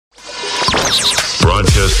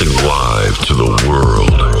Broadcasting live to the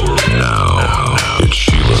world. Now, it's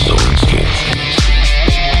Sheila Zilinsky.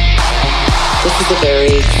 This is a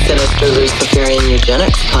very sinister Luciferian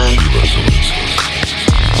eugenics plan. Sheila Zilinsky.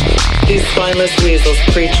 These spineless weasels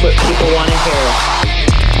preach what people want to hear.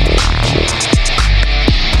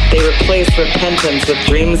 They replace repentance with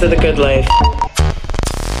dreams of the good life.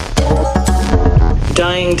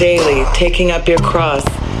 Dying daily, taking up your cross,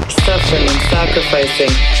 suffering and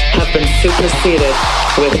sacrificing have been superseded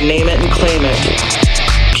with name it and claim it.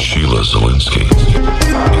 Sheila Zilinsky.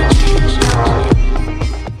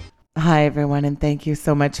 Hi, everyone, and thank you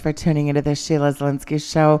so much for tuning into the Sheila Zilinsky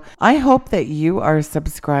Show. I hope that you are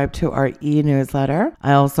subscribed to our e-newsletter.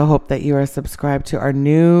 I also hope that you are subscribed to our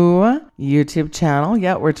new YouTube channel.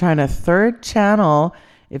 Yeah, we're trying a third channel.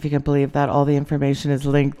 If you can believe that, all the information is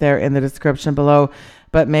linked there in the description below.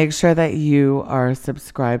 But make sure that you are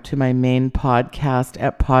subscribed to my main podcast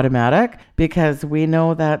at Podomatic, because we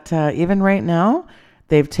know that even right now,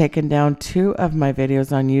 they've taken down 2 of my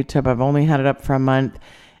videos on YouTube. I've only had it up for a month,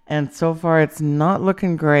 and so far it's not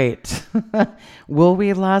looking great. Will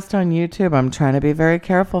we last on YouTube? I'm trying to be very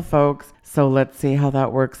careful, folks. So let's see how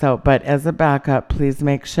that works out. But as a backup, please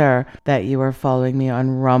make sure that you are following me on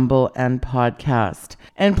Rumble and Podcast.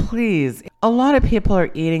 And please, a lot of people are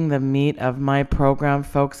eating the meat of my program,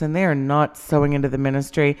 folks, and they are not sowing into the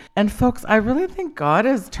ministry. And folks, I really think God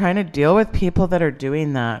is trying to deal with people that are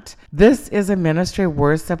doing that. This is a ministry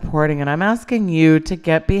worth supporting, and I'm asking you to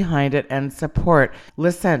get behind it and support.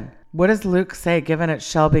 Listen. What does Luke say? Given it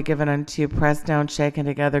shall be given unto you, pressed down, shaken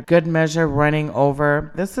together, good measure, running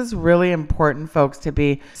over. This is really important, folks, to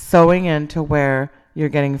be sowing into where you're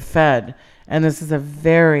getting fed. And this is a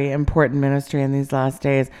very important ministry in these last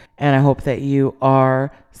days. And I hope that you are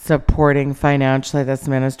supporting financially this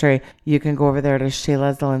ministry. You can go over there to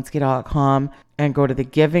SheilaZilinsky.com and go to the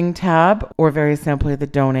giving tab, or very simply the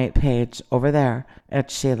donate page over there at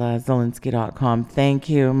SheilaZilinsky.com. Thank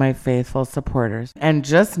you, my faithful supporters. And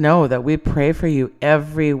just know that we pray for you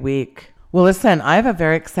every week. Well, listen, I have a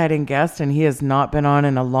very exciting guest, and he has not been on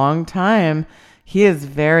in a long time. He is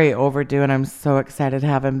very overdue, and I'm so excited to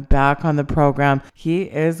have him back on the program. He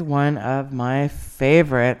is one of my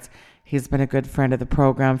favorites. He's been a good friend of the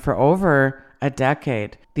program for over a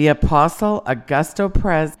decade. The Apostle Augusto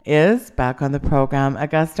Perez is back on the program.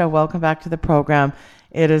 Augusto, welcome back to the program.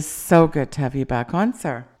 It is so good to have you back on,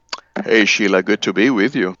 sir. Hey, Sheila, good to be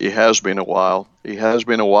with you. It has been a while.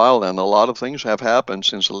 And a lot of things have happened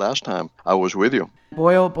since the last time I was with you.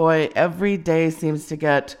 Boy, oh boy, every day seems to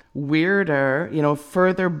get weirder,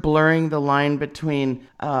 further blurring the line between...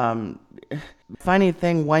 Funny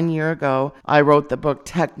thing, 1 year ago, I wrote the book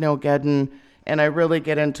Technogeddon, and I really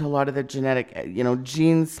get into a lot of the genetic,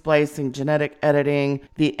 gene splicing, genetic editing,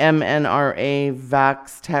 the mRNA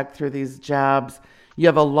vax tech through these jabs. You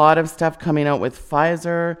have a lot of stuff coming out with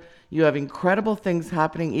Pfizer. You have incredible things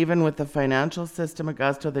happening even with the financial system,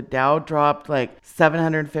 Augusto. The Dow dropped like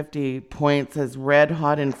 750 points as red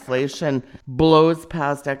hot inflation blows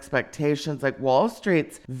past expectations. Like Wall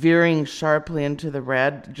Street's veering sharply into the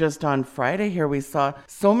red. Just on Friday here, we saw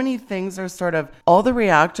so many things are sort of, all the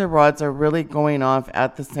reactor rods are really going off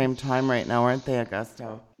at the same time right now, aren't they,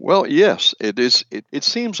 Augusto? Well, yes, it is. It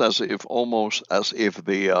seems almost as if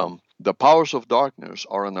the powers of darkness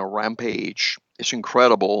are on a rampage. It's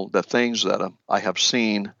incredible the things that I have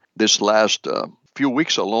seen this last few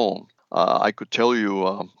weeks alone. I could tell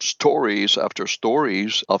you stories after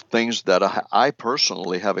stories of things that I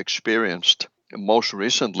personally have experienced. Most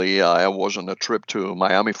recently, I was on a trip to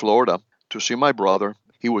Miami, Florida, to see my brother.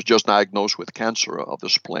 He was just diagnosed with cancer of the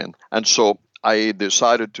spleen. And so I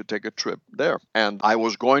decided to take a trip there, and I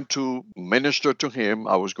was going to minister to him.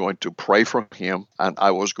 I was going to pray for him, and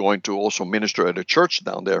I was going to also minister at a church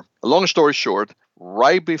down there. Long story short,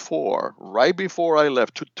 right before I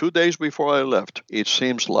left, 2 days before I left, it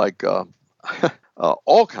seems like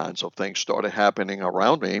all kinds of things started happening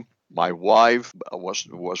around me. My wife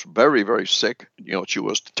was very, very sick. She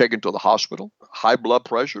was taken to the hospital. High blood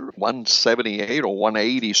pressure, 178 or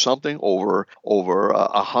 180 something over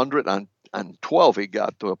 112. It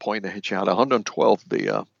got to a point that she had 112,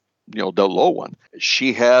 the low one.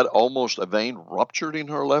 She had almost a vein ruptured in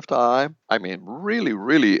her left eye. I mean, really,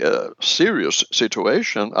 really serious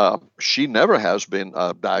situation. She never has been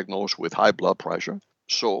diagnosed with high blood pressure.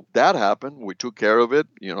 So that happened. We took care of it.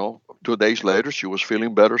 2 days later, she was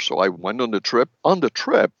feeling better. So I went on the trip. On the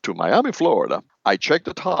trip to Miami, Florida, I checked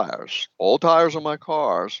the tires, all tires on my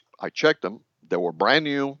cars. I checked them. They were brand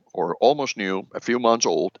new or almost new, a few months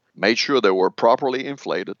old. Made sure they were properly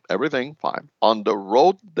inflated. Everything fine. On the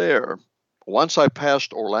road there, once I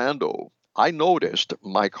passed Orlando, I noticed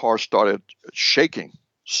my car started shaking.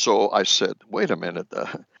 So I said, wait a minute.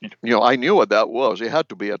 I knew what that was. It had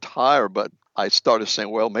to be a tire, but I started saying,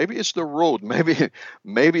 well, maybe it's the road.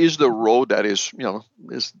 Maybe it's the road that is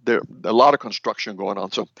there a lot of construction going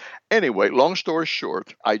on. So anyway, long story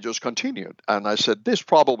short, I just continued. And I said, this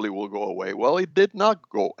probably will go away. Well, it did not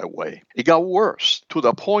go away. It got worse to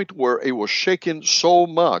the point where it was shaking so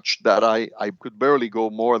much that I could barely go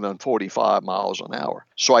more than 45 miles an hour.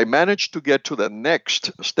 So I managed to get to the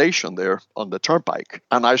next station there on the turnpike.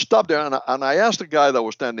 And I stopped there and I asked the guy that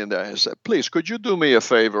was standing there, I said, please, could you do me a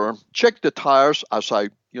favor? Check the tires as I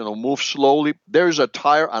move slowly. There is a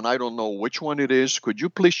tire and I don't know which one it is. Could you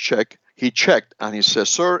please check? He checked and he says,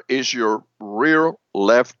 sir, is your rear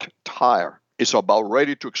left tire. It's about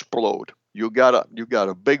ready to explode. You got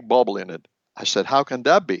a big bubble in it. I said, how can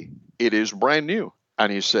that be? It is brand new.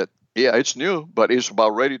 And he said, yeah, it's new, but it's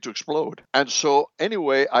about ready to explode. And so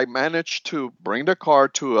anyway, I managed to bring the car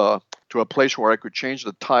to a place where I could change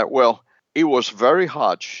the tire. Well, it was very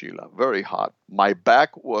hot, Sheila, very hot. My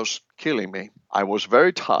back was killing me. I was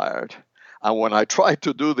very tired. And when I tried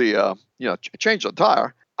to do the, change the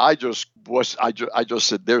tire, I just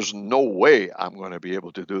said, there's no way I'm going to be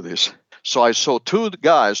able to do this. So I saw two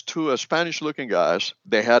Spanish-looking guys.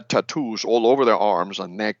 They had tattoos all over their arms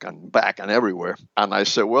and neck and back and everywhere. And I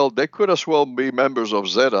said, well, they could as well be members of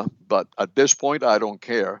Zeta, but at this point, I don't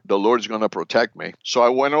care. The Lord's going to protect me. So I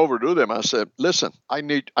went over to them. I said, listen, I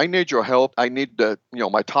need your help. I need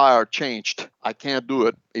my tire changed. I can't do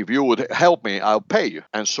it. If you would help me, I'll pay you.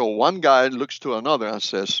 And so one guy looks to another and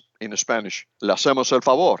says, in Spanish, le hacemos el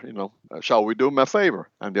favor, shall we do him a favor?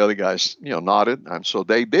 And the other guys, nodded. And so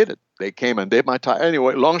they did it. They came and did my tire.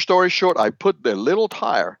 Anyway, long story short, I put the little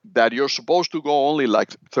tire that you're supposed to go only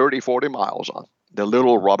like 30, 40 miles on, the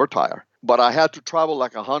little rubber tire. But I had to travel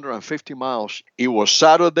like 150 miles. It was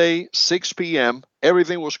Saturday, 6 p.m.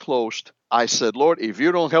 Everything was closed. I said, Lord, if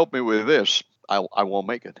you don't help me with this, I won't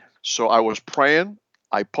make it. So I was praying.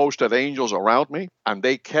 I posted angels around me, and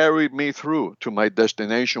they carried me through to my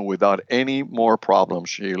destination without any more problems,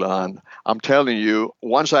 Sheila. And I'm telling you,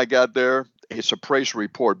 once I got there, it's a praise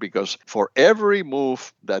report, because for every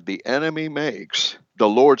move that the enemy makes, the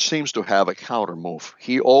Lord seems to have a counter move.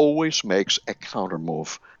 He always makes a counter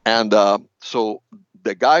move. And so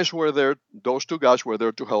the guys were there, those two guys were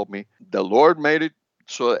there to help me. The Lord made it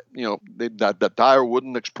so that the tire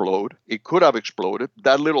wouldn't explode. It could have exploded.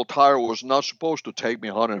 That little tire was not supposed to take me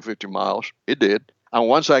 150 miles. It did. And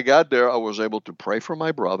once I got there, I was able to pray for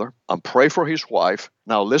my brother and pray for his wife.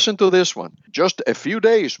 Now listen to this one. Just a few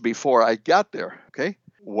days before I got there, okay,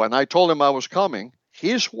 when I told him I was coming,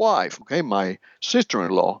 his wife, okay, my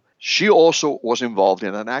sister-in-law, she also was involved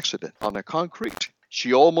in an accident on the concrete.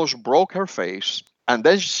 She almost broke her face. And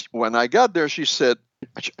then when I got there, she said,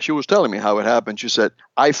 she was telling me how it happened. She said,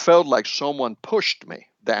 I felt like someone pushed me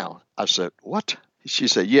down. I said, what? She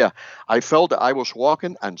said, yeah, I felt that I was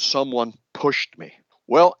walking and someone pushed me.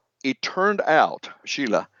 Well, it turned out,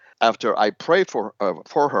 Sheila, after I prayed for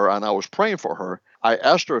her and I was praying for her, I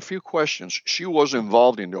asked her a few questions. She was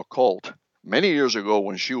involved in the occult many years ago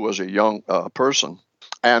when she was a young person.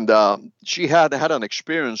 And she had an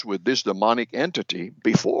experience with this demonic entity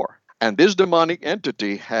before. And this demonic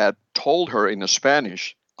entity had told her in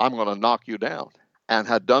Spanish, I'm going to knock you down, and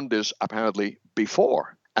had done this apparently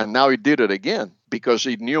before. And now he did it again because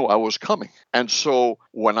he knew I was coming. And so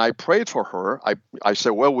when I prayed for her, I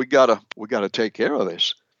said, well, we gotta take care of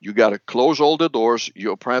this. You got to close all the doors.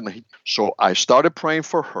 So I started praying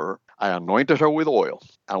for her. I anointed her with oil.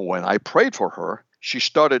 And when I prayed for her, she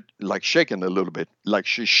started like shaking a little bit, like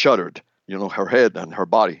she shuddered, her head and her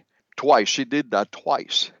body. Twice. She did that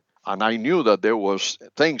twice. And I knew that there was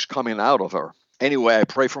things coming out of her. Anyway, I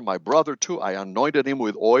prayed for my brother too. I anointed him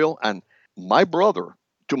with oil. And my brother,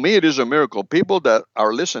 to me, it is a miracle. People that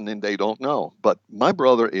are listening, they don't know. But my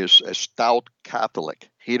brother is a stout Catholic.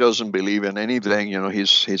 He doesn't believe in anything.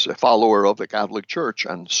 He's a follower of the Catholic Church.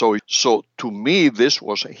 And so to me, this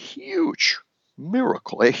was a huge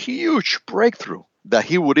miracle, a huge breakthrough that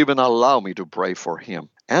he would even allow me to pray for him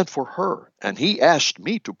and for her. And he asked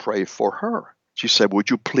me to pray for her. She said, would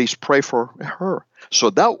you please pray for her? So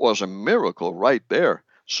that was a miracle right there.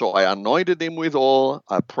 So I anointed him with oil.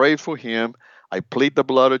 I prayed for him. I plead the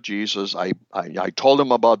blood of Jesus. I told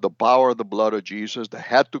them about the power of the blood of Jesus. They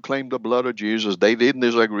had to claim the blood of Jesus. They didn't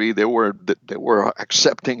disagree. They were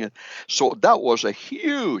accepting it. So that was a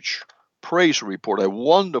huge praise report, a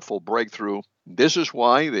wonderful breakthrough. This is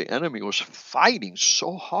why the enemy was fighting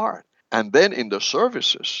so hard. And then in the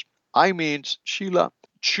services, I mean, Sheila,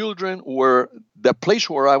 children were, the place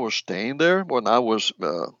where I was staying there, when I was,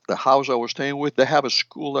 the house I was staying with, they have a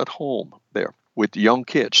school at home there with young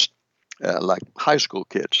kids, like high school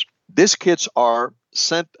kids. These kids are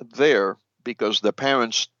sent there because the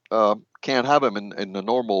parents can't have them in the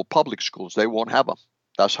normal public schools. They won't have them.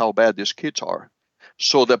 That's how bad these kids are.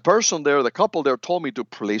 So the person there, the couple there, told me to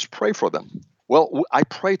please pray for them. Well, I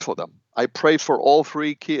prayed for them. I prayed for all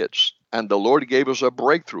three kids. And the Lord gave us a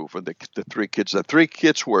breakthrough for the three kids. The three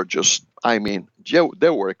kids were just, I mean, they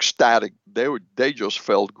were ecstatic. They just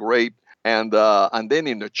felt great. And then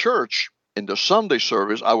in the church, in the Sunday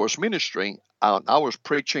service, I was ministering. I was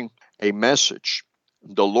preaching a message.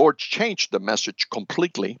 The Lord changed the message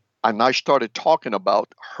completely. And I started talking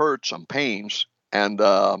about hurts and pains and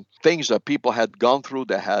things that people had gone through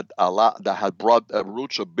that had brought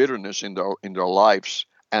roots of bitterness in their lives,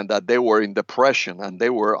 and that they were in depression, and they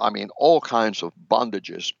were, I mean, all kinds of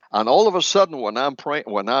bondages. And all of a sudden, when I'm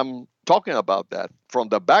talking about that, from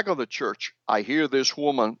the back of the church, I hear this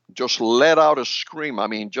woman just let out a scream. I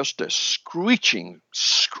mean, just a screeching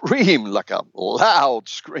scream, like a loud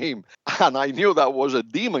scream. And I knew that was a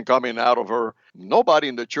demon coming out of her. Nobody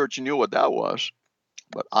in the church knew what that was,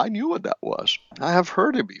 but I knew what that was. I have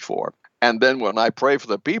heard it before. And then when I pray for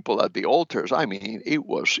the people at the altars, I mean, it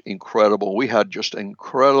was incredible. We had just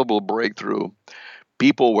incredible breakthrough.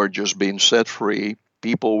 People were just being set free.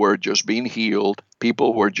 People were just being healed.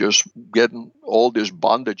 People were just getting all these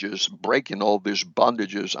bondages, breaking all these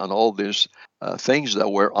bondages and all these things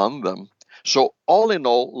that were on them. So all in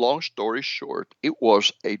all, long story short, it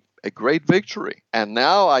was a great victory. And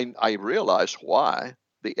now I realize why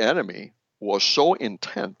the enemy was so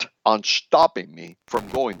intent on stopping me from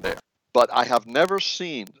going there. But I have never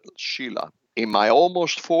seen, Sheila, in my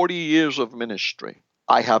almost 40 years of ministry,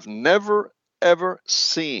 I have never, ever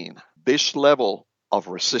seen this level of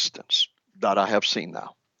resistance that I have seen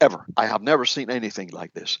now. Ever. I have never seen anything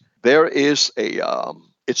like this. There is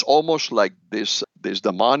it's almost like this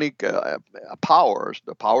demonic powers,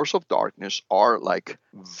 the powers of darkness are like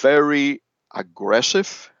very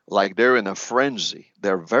aggressive, like they're in a frenzy.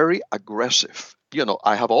 They're very aggressive. You know,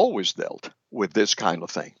 I have always dealt with this kind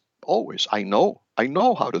of thing. Always. I know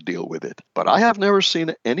how to deal with it, but I have never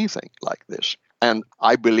seen anything like this. And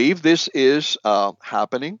I believe this is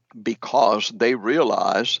happening because they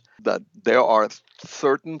realize that there are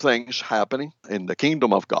certain things happening in the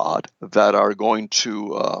kingdom of God that are going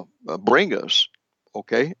to bring us,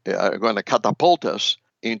 are going to catapult us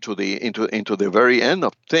into the very end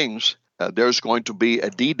of things. There's going to be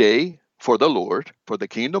a D-Day for the Lord, for the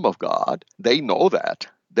kingdom of God. They know that.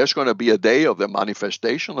 There's going to be a day of the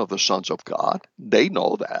manifestation of the sons of God. They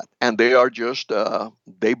know that. And they are just,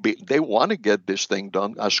 they want to get this thing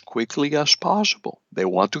done as quickly as possible. They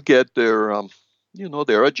want to get their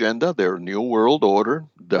agenda, their new world order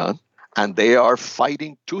done. And they are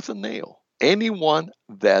fighting tooth and nail anyone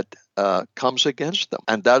that comes against them.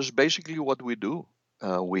 And that's basically what we do.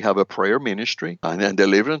 We have a prayer ministry and a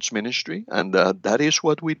deliverance ministry, and that is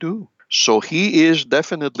what we do. So he is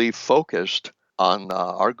definitely focused on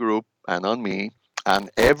our group and on me, and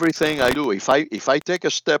everything I do. If I take a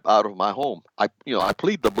step out of my home, I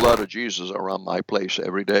plead the blood of Jesus around my place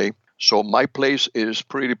every day. So my place is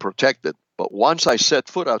pretty protected. But once I set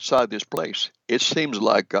foot outside this place, it seems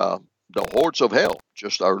like the hordes of hell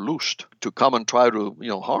just are loosed to come and try to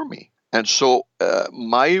harm me. And so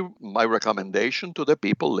my recommendation to the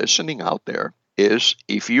people listening out there is,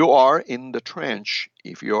 if you are in the trench,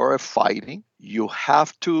 if you are fighting, you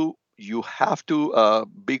have to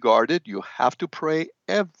be guarded. You have to pray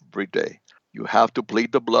every day. You have to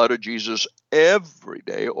plead the blood of Jesus every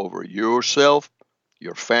day over yourself,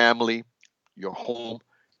 your family, your home,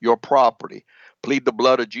 your property. Plead the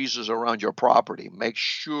blood of Jesus around your property. Make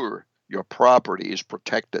sure your property is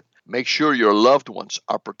protected. Make sure your loved ones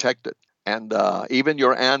are protected. And even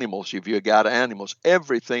your animals, if you got animals,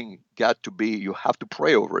 everything got to be, you have to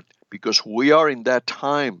pray over it, because we are in that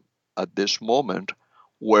time at this moment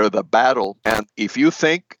where the battle, and if you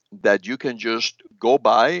think that you can just go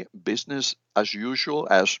by business as usual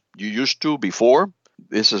as you used to before,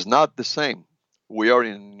 this is not the same. We are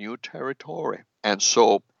in new territory. And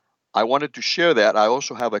so I wanted to share that. I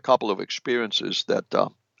also have a couple of experiences that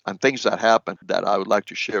and things that happened that I would like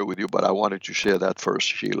to share with you, but I wanted to share that first,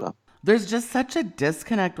 Sheila. There's just such a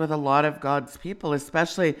disconnect with a lot of God's people,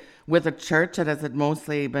 especially with a church that has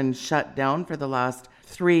mostly been shut down for the last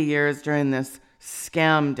 3 years during this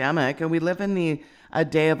scamdemic. And we live in a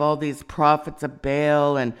day of all these prophets of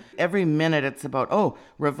Baal, and every minute it's about,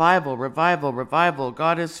 revival, revival, revival.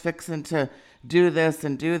 God is fixing to do this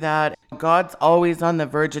and do that. God's always on the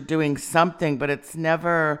verge of doing something, but it's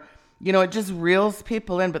never it just reels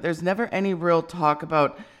people in, but there's never any real talk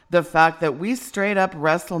about the fact that we straight up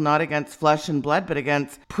wrestle not against flesh and blood, but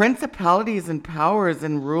against principalities and powers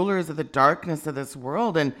and rulers of the darkness of this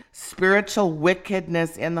world and spiritual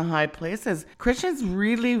wickedness in the high places. Christians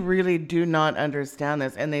really, really do not understand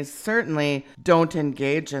this, and they certainly don't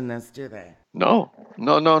engage in this, do they? No,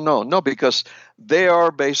 because they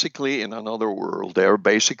are basically in another world. They are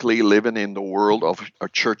basically living in the world of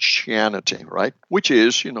churchianity, right? Which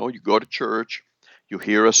is, you go to church, you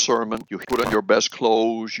hear a sermon, you put on your best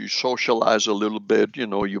clothes, you socialize a little bit,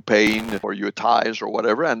 you pay in or your tithes or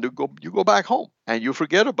whatever, and you go back home and you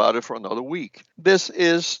forget about it for another week. This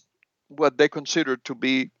is what they consider to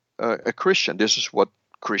be a Christian. This is what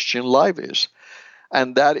Christian life is.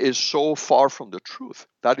 And that is so far from the truth.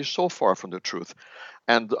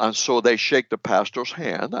 And so they shake the pastor's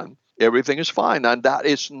hand and everything is fine. And that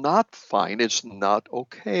is not fine. It's not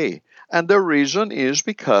okay. And the reason is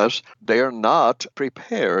because they are not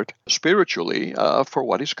prepared spiritually for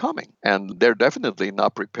what is coming. And they're definitely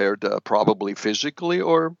not prepared probably physically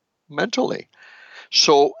or mentally.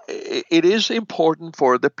 So it is important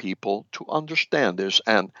for the people to understand this.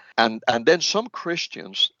 And then some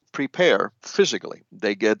Christians prepare physically.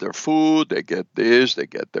 They get their food, they get this, they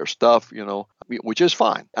get their stuff, which is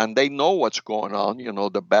fine. And they know what's going on,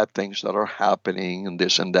 the bad things that are happening and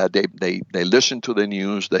this and that. They listen to the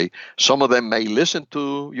news. Some of them may listen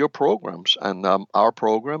to your programs and our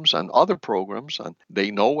programs and other programs, and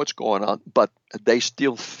they know what's going on, but they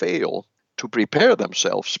still fail to prepare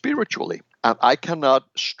themselves spiritually. And I cannot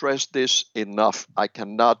stress this enough. I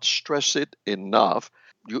cannot stress it enough.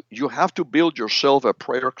 You have to build yourself a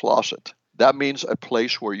prayer closet. That means a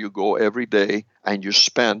place where you go every day and you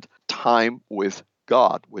spend time with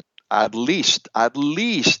God, with at least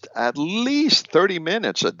 30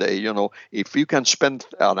 minutes a day. If you can spend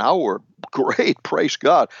an hour, great, praise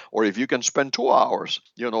God. Or if you can spend 2 hours,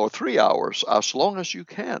 or 3 hours, as long as you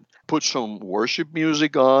can. Put some worship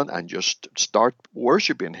music on and just start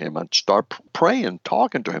worshiping Him and start praying,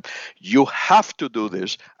 talking to Him. You have to do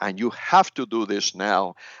this, and you have to do this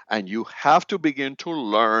now. And you have to begin to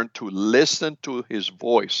learn to listen to His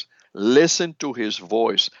voice. Listen to His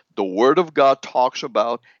voice. The Word of God talks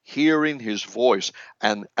about hearing His voice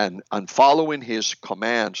and following His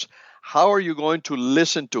commands. How are you going to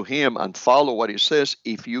listen to Him and follow what He says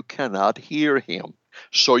if you cannot hear Him?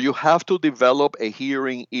 So you have to develop a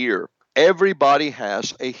hearing ear. Everybody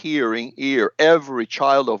has a hearing ear. Every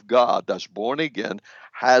child of God that's born again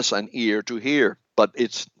has an ear to hear. But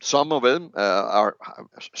some of them are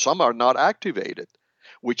not activated.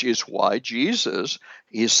 Which is why Jesus,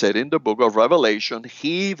 He said in the book of Revelation,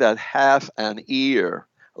 he that hath an ear,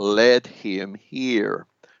 let him hear.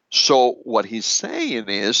 So what He's saying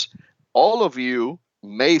is, all of you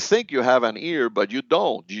may think you have an ear, but you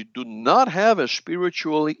don't. You do not have a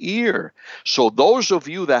spiritual ear. So those of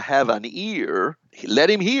you that have an ear,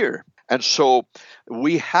 let him hear. And so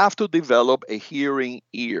we have to develop a hearing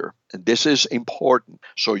ear. And this is important.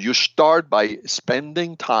 So you start by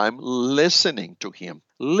spending time listening to Him.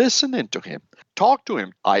 Listening to Him. Talk to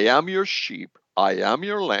Him. I am your sheep. I am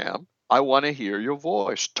your lamb. I want to hear your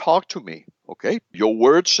voice. Talk to me. Okay? Your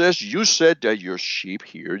word says, you said that your sheep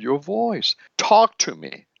hear your voice. Talk to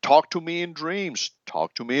me. Talk to me in dreams.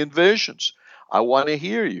 Talk to me in visions. I want to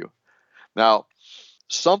hear you. Now,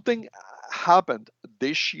 something happened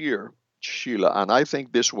this year, Sheila, and I think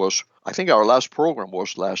our last program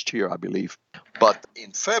was last year, I believe. But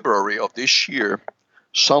in February of this year,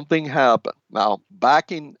 something happened. Now,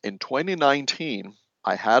 back in 2019,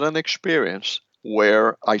 I had an experience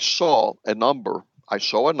where I saw a number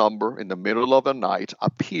in the middle of the night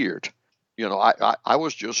appeared. I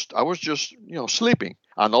was just sleeping.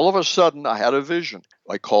 And all of a sudden I had a vision.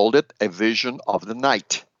 I called it a vision of the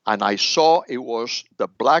night. And I saw it was the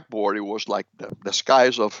blackboard. It was like the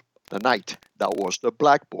skies of the night. That was the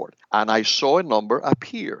blackboard. And I saw a number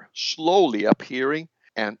appear, slowly appearing.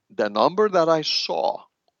 And the number that I saw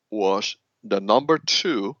was the number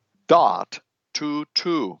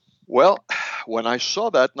 2.22. Well, when I saw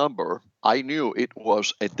that number, I knew it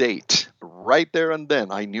was a date. Right there and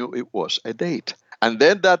then, I knew it was a date. And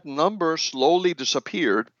then that number slowly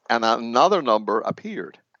disappeared and another number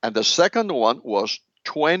appeared. And the second one was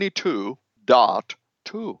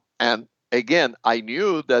 22.2. And again, I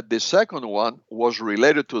knew that the second one was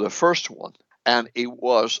related to the first one. And it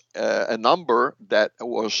was a number that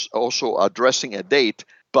was also addressing a date,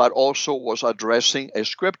 but also was addressing a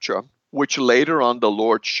scripture, which later on the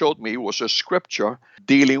Lord showed me was a scripture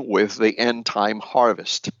dealing with the end time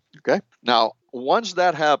harvest. Okay. Now, once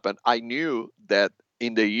that happened, I knew that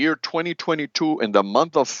in the year 2022, in the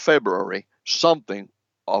month of February, something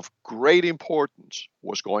of great importance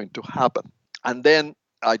was going to happen. And then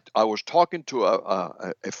I was talking to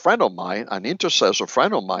a friend of mine, an intercessor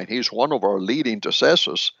friend of mine. He's one of our lead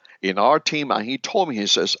intercessors in our team, and he told me, he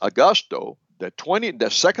says, Augusto, the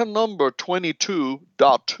second number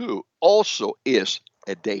 22.2 also is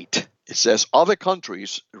a date. It says other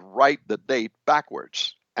countries write the date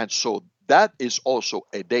backwards, and so that is also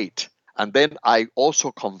a date. And then I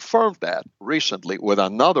also confirmed that recently with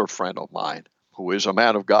another friend of mine who is a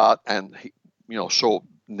man of God, and he, so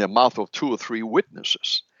in the mouth of two or three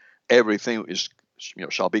witnesses, everything is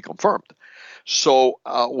shall be confirmed. So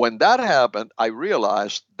when that happened, I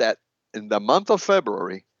realized that in the month of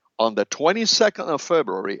February, on the 22nd of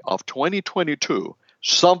February of 2022,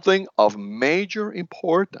 something of major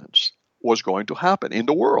importance was going to happen in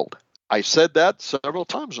the world. I said that several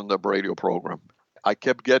times on the radio program. I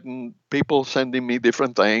kept getting people sending me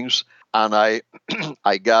different things, and I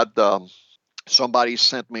got somebody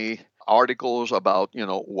sent me articles about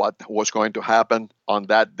what was going to happen on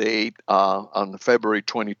that date on February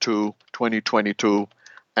 22, 2022,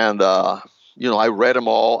 and I read them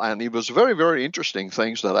all, and it was very, very interesting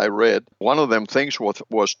things that I read. One of them things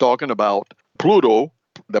was talking about Pluto.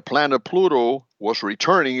 The planet Pluto was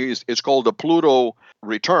returning. It's called the Pluto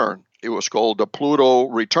return. It was called the Pluto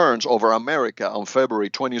returns over America on February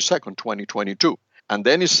 22nd, 2022. And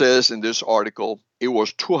then it says in this article, it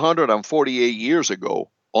was 248 years ago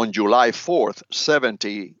on July 4th,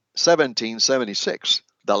 1776,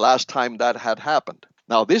 the last time that had happened.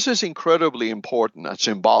 Now, this is incredibly important and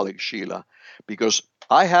symbolic, Sheila, because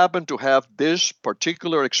I happen to have this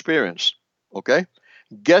particular experience, okay?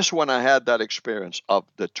 Guess when I had that experience of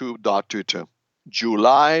the 2.22?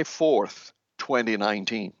 July 4th,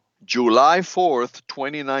 2019. July 4th,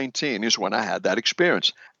 2019 is when I had that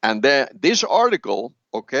experience. And then this article,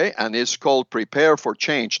 okay, and it's called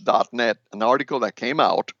prepareforchange.net, an article that came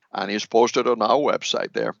out and is posted on our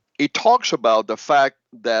website there. It talks about the fact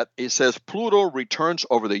that it says Pluto returns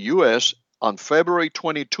over the U.S. on February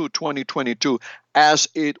 22, 2022, as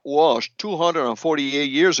it was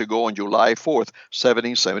 248 years ago on July 4th,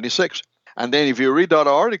 1776. And then if you read that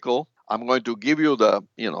article, I'm going to give you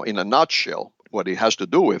in a nutshell, what it has to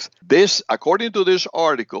do with. This, according to this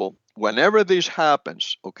article, whenever this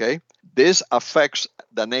happens, okay, this affects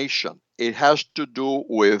the nation. It has to do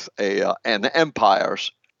with an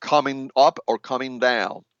empires coming up or coming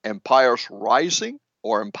down, empires rising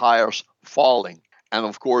or empires falling. And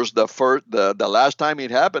of course, the last time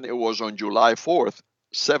it happened, it was on July 4th,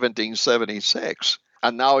 1776.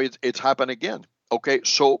 And now it's happened again. Okay,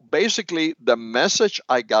 so basically the message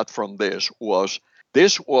I got from this was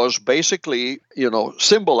basically,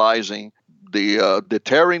 symbolizing the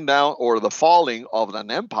tearing down or the falling of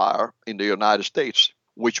an empire in the United States,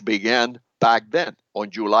 which began back then on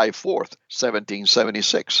July 4th,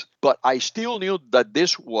 1776. But I still knew that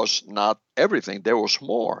this was not everything. There was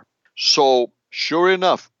more. So sure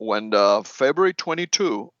enough, when February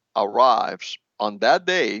 22 arrives, on that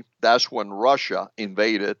day, that's when Russia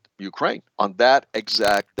invaded Ukraine, on that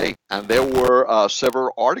exact day. And there were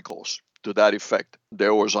several articles to that effect.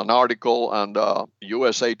 There was an article on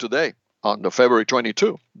USA Today on the February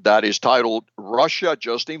 22 that is titled, Russia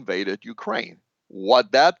Just Invaded Ukraine.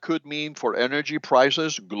 What that could mean for energy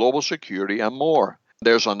prices, global security, and more.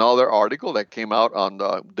 There's another article that came out on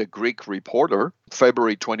the Greek Reporter,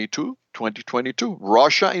 February 22, 2022.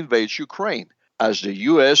 Russia invades Ukraine as the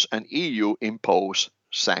U.S. and EU impose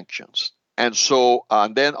sanctions. And so,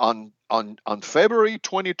 and then on February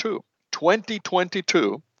 22,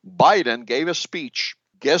 2022, Biden gave a speech.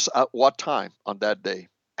 Guess at what time on that day?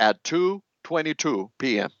 At 2:22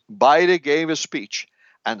 p.m. Biden gave a speech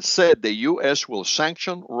and said the U.S. will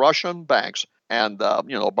sanction Russian banks and,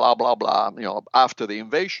 blah, blah, blah, after the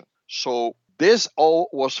invasion. So this all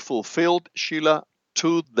was fulfilled, Sheila,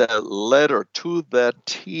 to the letter, to the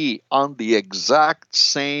T, on the exact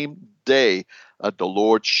same day that the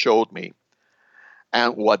Lord showed me.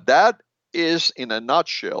 And what that is in a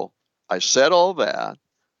nutshell, I said all that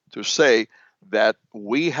to say that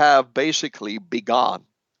we have basically begun,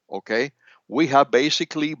 okay? We have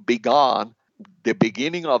basically begun the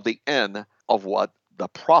beginning of the end of what the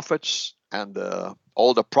prophets and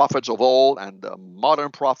all the prophets of old and the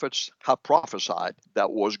modern prophets have prophesied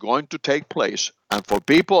that was going to take place. And for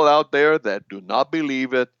people out there that do not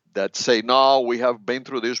believe it, that say, no, we have been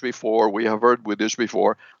through this before, we have heard with this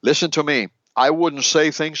before, listen to me. I wouldn't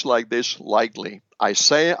say things like this lightly.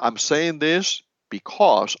 I'm saying this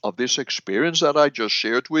because of this experience that I just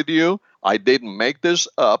shared with you. I didn't make this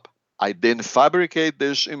up. I didn't fabricate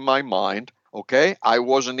this in my mind. Okay? I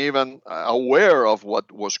wasn't even aware of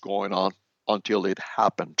what was going on until it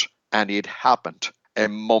happened. And it happened. a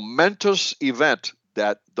momentous event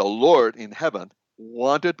that the Lord in heaven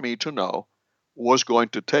wanted me to know was going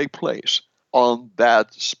to take place on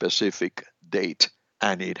that specific date.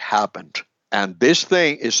 And it happened. And this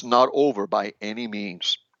thing is not over by any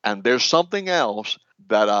means. And there's something else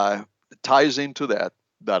that ties into that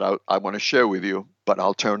I want to share with you, but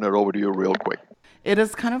I'll turn it over to you real quick. It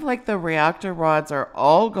is kind of like the reactor rods are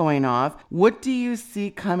all going off. What do you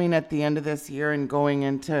see coming at the end of this year and going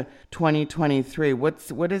into 2023?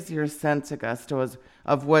 What is your sense, Augusto,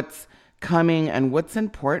 of what's coming and what's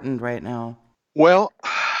important right now? Well,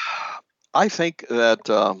 I think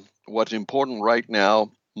that what's important right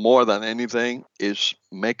now, more than anything, is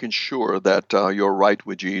making sure that you're right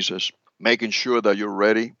with Jesus, making sure that you're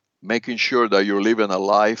ready, making sure that you're living a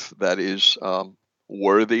life that is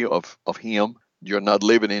worthy of Him. You're not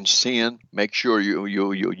living in sin. Make sure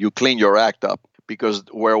you clean your act up, because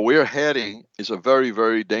where we're heading is a very,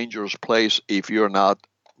 very dangerous place if you're not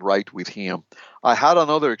right with Him. I had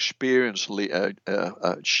another experience,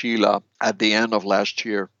 Sheila, at the end of last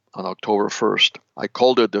year on October 1st. I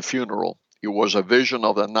called it the funeral. It was a vision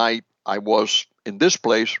of the night. I was in this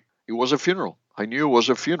place. It was a funeral. I knew it was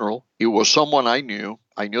a funeral. It was someone I knew.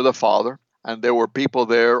 I knew the father, and there were people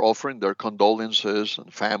there offering their condolences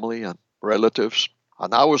and family and relatives.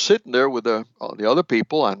 And I was sitting there with the other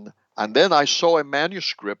people, and then I saw a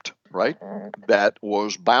manuscript, right, that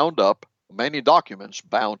was bound up, many documents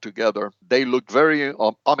bound together. They looked very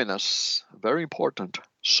ominous, very important.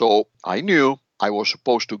 So I knew I was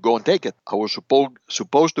supposed to go and take it. I was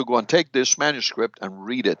supposed to go and take this manuscript and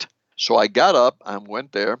read it. So I got up and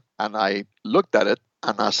went there, and I looked at it.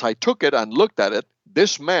 And as I took it and looked at it,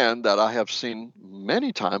 this man that I have seen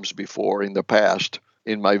many times before in the past,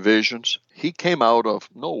 in my visions, he came out of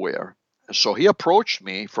nowhere. So he approached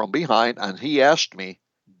me from behind and he asked me,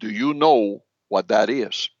 "Do you know what that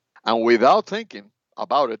is?" And without thinking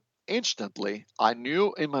about it, instantly, I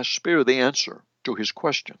knew in my spirit the answer to his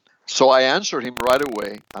question. So I answered him right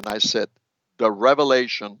away and I said, "The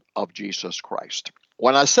revelation of Jesus Christ."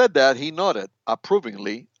 When I said that, he nodded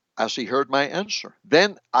approvingly as he heard my answer.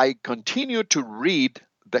 Then I continued to read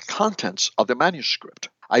the contents of the manuscript.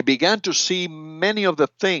 I began to see many of the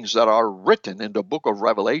things that are written in the book of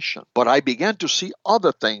Revelation, but I began to see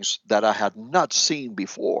other things that I had not seen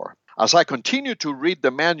before. As I continued to read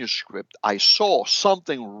the manuscript, I saw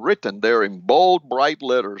something written there in bold, bright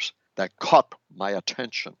letters that caught my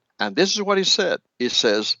attention. And this is what he said. It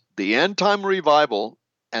says, "The end time revival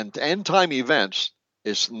and end time events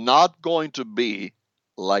is not going to be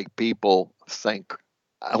like people think."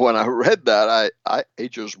 When I read that,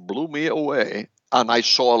 it just blew me away. And I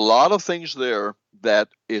saw a lot of things there that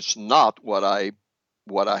it's not what I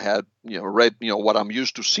had read, what I'm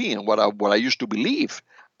used to seeing, what I used to believe.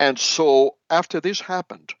 And so after this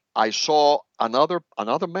happened, I saw another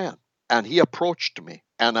man, and he approached me.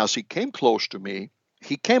 And as he came close to me,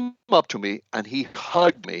 he came up to me and he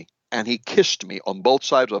hugged me and he kissed me on both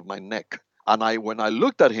sides of my neck. And when I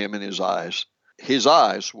looked at him in his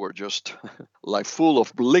eyes were just like full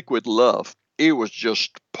of liquid love. It was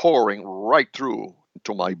just pouring right through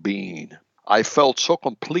to my being. I felt so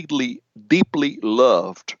completely, deeply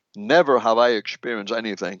loved. Never have I experienced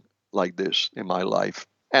anything like this in my life.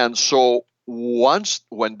 And so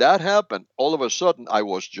when that happened, all of a sudden I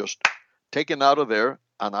was just taken out of there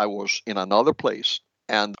and I was in another place.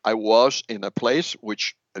 And I was in a place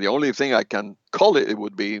which the only thing I can call it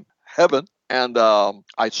would be heaven. And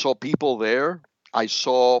I saw people there. I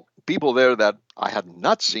saw people there that I had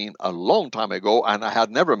not seen a long time ago and I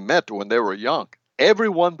had never met when they were young.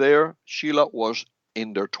 Everyone there, Sheila, was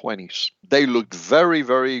in their 20s. They looked very,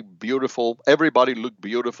 very beautiful. Everybody looked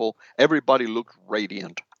beautiful. Everybody looked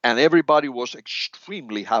radiant. And everybody was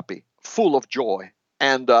extremely happy, full of joy.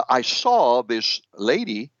 And I saw this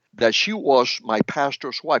lady that she was my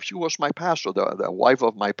pastor's wife. She was my pastor, the wife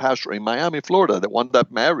of my pastor in Miami, Florida, the one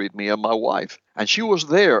that married me and my wife. And she was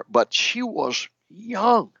there, but she was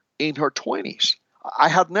young, in her 20s. I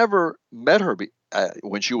had never met her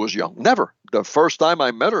when she was young. Never. The first time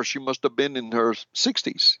I met her, she must have been in her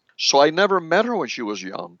 60s. So I never met her when she was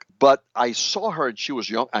young. But I saw her and she was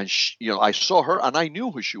young. And I saw her and I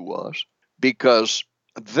knew who she was, because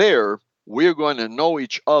there we're going to know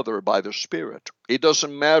each other by the Spirit. It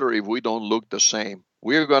doesn't matter if we don't look the same.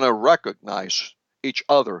 We're going to recognize each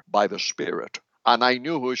other by the Spirit. And I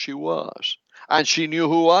knew who she was. And she knew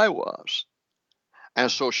who I was. And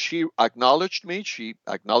so she acknowledged me. She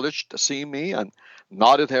acknowledged seeing me and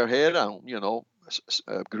nodded her head and,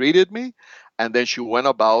 greeted me. And then she went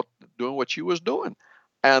about doing what she was doing.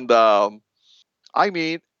 And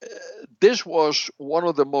this was one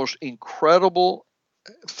of the most incredible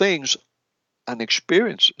things and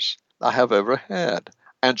experiences I have ever had.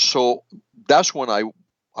 And so that's when I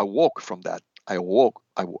woke from that. I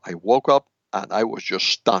woke up and I was just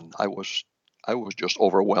stunned. I was just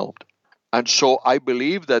overwhelmed. And so I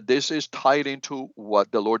believe that this is tied into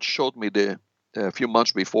what the Lord showed me a few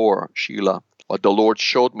months before, Sheila. What the Lord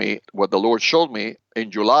showed me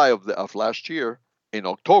in July of last year, in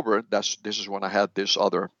October, this is when I had this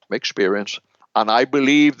other experience. And I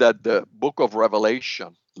believe that the book of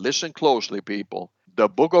Revelation, listen closely, people, the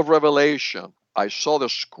book of Revelation, I saw the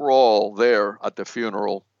scroll there at the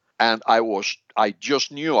funeral, and I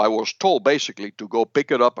just knew, I was told basically to go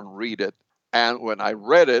pick it up and read it. And when I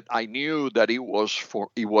read it, I knew that it was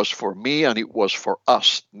for me and it was for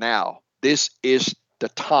us now. This is the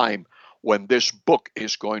time when this book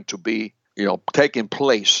is going to be, taking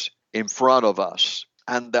place in front of us.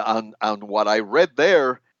 And what I read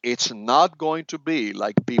there, it's not going to be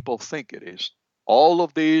like people think it is. All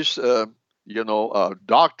of these,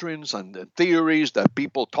 doctrines and theories that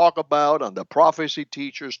people talk about and the prophecy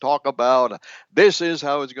teachers talk about, this is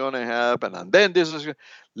how it's going to happen. And then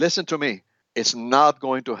listen to me, it's not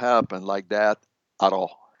going to happen like that at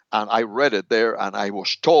all. And I read it there and I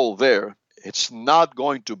was told there, it's not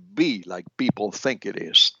going to be like people think it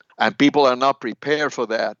is. And people are not prepared for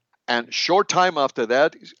that. And short time after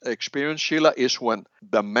that experience, Sheila, is when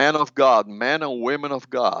the men and women of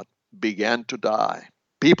God began to die.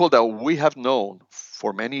 People that we have known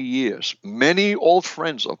for many years, many old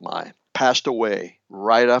friends of mine passed away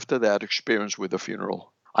right after that experience with the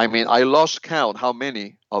funeral. I mean, I lost count how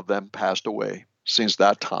many of them passed away since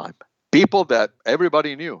that time. People that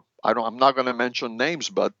everybody knew. I'm not going to mention names,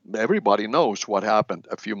 but everybody knows what happened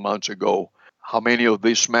a few months ago. How many of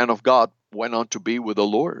these men of God went on to be with the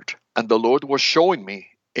Lord. And the Lord was showing me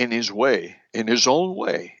in his way, in his own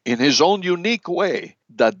way, in his own unique way,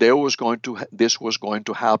 that this was going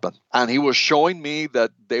to happen. And he was showing me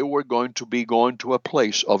that they were going to be going to a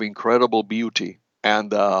place of incredible beauty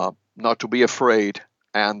and not to be afraid.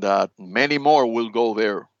 And many more will go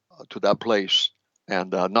there to that place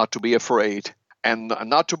and not to be afraid. And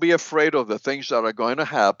not to be afraid of the things that are going to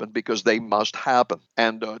happen, because they must happen.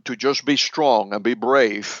 And to just be strong and be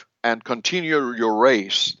brave and continue your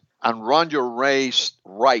race and run your race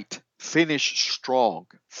right. Finish strong.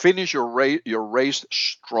 Finish your race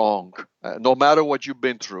strong. No matter what you've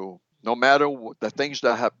been through, no matter the things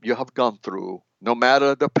that you have gone through, no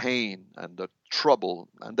matter the pain and the trouble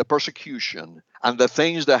and the persecution and the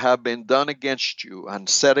things that have been done against you and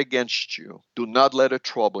said against you, do not let it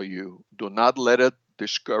trouble you. Do not let it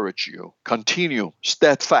discourage you. Continue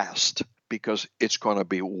steadfast, because it's going to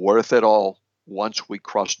be worth it all once we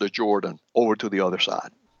cross the Jordan over to the other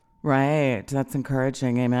side. Right. That's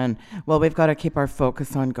encouraging. Amen. Well, we've got to keep our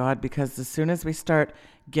focus on God, because as soon as we start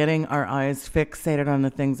getting our eyes fixated on the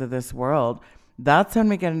things of this world, that's when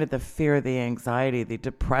we get into the fear, the anxiety, the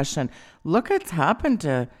depression. Look what's happened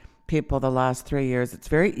to people the last 3 years. It's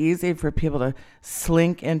very easy for people to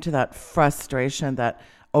slink into that frustration, that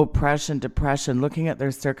oppression, depression, looking at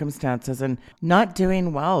their circumstances and not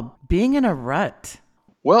doing well, being in a rut.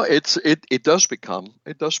 Well, it does become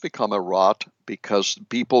a rot, because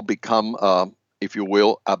people become, if you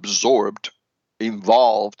will, absorbed,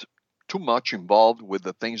 involved, too much involved with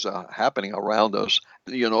the things that are happening around us.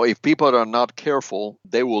 If people are not careful,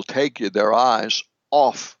 they will take their eyes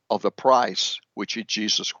off of the prize, which is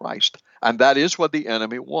Jesus Christ. And that is what the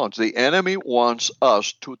enemy wants. The enemy wants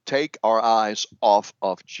us to take our eyes off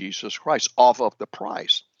of Jesus Christ, off of the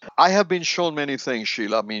prize. I have been shown many things,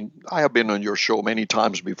 Sheila. I mean, I have been on your show many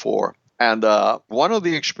times before. And one of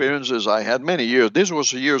the experiences I had many years, this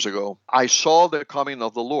was years ago, I saw the coming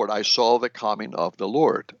of the Lord. I saw the coming of the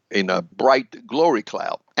Lord in a bright glory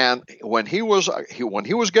cloud. And when he was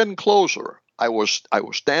getting closer, I was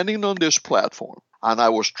standing on this platform, and I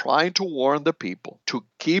was trying to warn the people to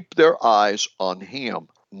keep their eyes on him,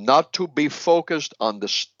 not to be focused on the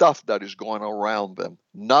stuff that is going around them,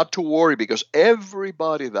 not to worry, because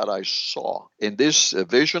everybody that I saw in this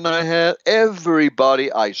vision I had,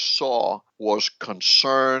 everybody I saw was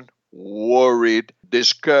concerned, worried,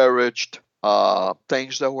 discouraged,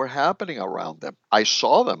 things that were happening around them. I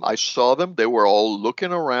saw them. They were all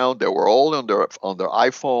looking around. They were all on their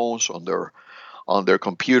iPhones, on their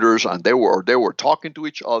computers, and they were talking to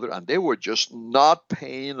each other, and they were just not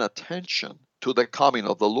paying attention to the coming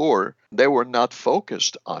of the Lord. They were not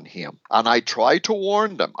focused on him. And I tried to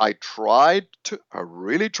warn them. I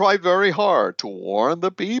really tried very hard to warn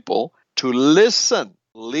the people to listen.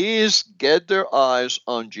 Please get their eyes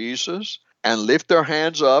on Jesus and lift their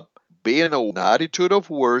hands up, be in an attitude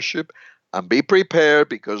of worship, and be prepared,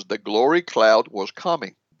 because the glory cloud was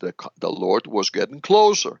coming. the Lord was getting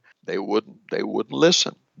closer. They wouldn't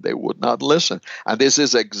listen. They would not listen. And this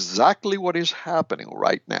is exactly what is happening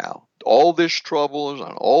right now. All these troubles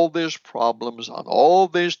and all these problems and all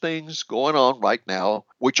these things going on right now,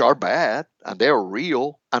 which are bad and they're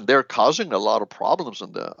real and they're causing a lot of problems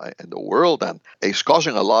in the world, and it's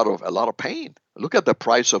causing a lot of pain. Look at the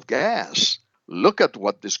price of gas. Look at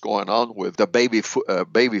what is going on with the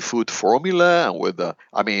baby food formula and with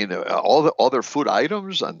all the other food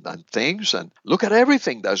items and things. And look at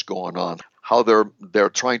everything that's going on. How they're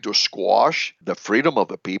trying to squash the freedom of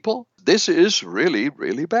the people. This is really,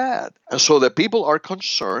 really bad. And so the people are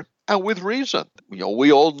concerned, and with reason.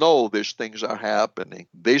 We all know these things are happening.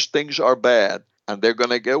 These things are bad, and they're going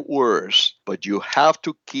to get worse. But you have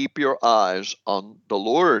to keep your eyes on the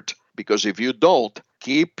Lord, because if you don't,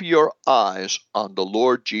 keep your eyes on the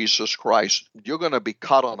Lord Jesus Christ, you're going to be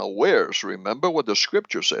caught unawares. Remember what the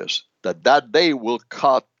scripture says, that day will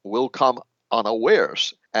come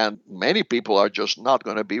unawares. And many people are just not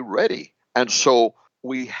going to be ready. And so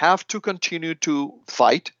we have to continue to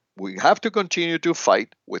fight. We have to continue to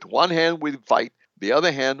fight. With one hand, we fight. The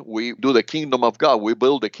other hand, we do the kingdom of God. We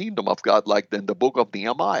build the kingdom of God, like in the book of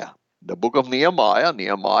Nehemiah. The book of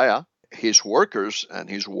Nehemiah, his workers and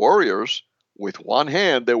his warriors, with one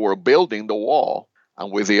hand, they were building the wall. And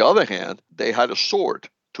with the other hand, they had a sword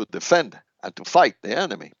to defend and to fight the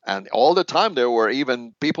enemy. And all the time there were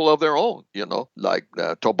even people of their own, like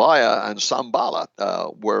Tobiah and Sanballat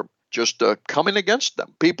were just coming against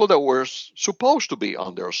them. People that were supposed to be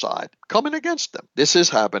on their side, coming against them. This is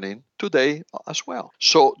happening today as well.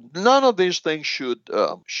 So none of these things should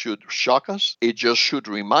shock us. It just should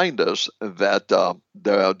remind us that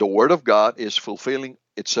the Word of God is fulfilling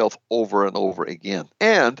itself over and over again.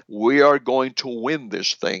 And we are going to win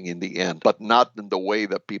this thing in the end, but not in the way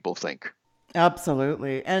that people think.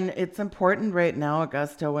 Absolutely. And it's important right now,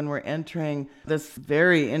 Augusto, when we're entering this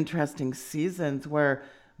very interesting seasons where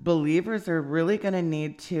believers are really going to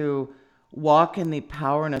need to walk in the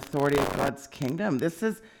power and authority of God's kingdom. This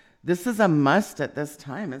is a must at this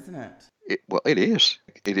time, isn't it? It is.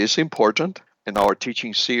 It is important. In our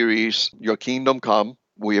teaching series, Your Kingdom Come,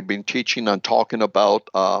 we have been teaching and talking about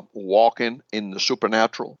walking in the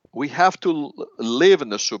supernatural. We have to live in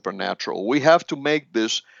the supernatural. We have to make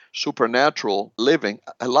this supernatural living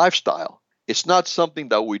a lifestyle. It's not something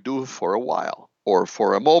that we do for a while or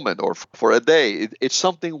for a moment or for a day. It's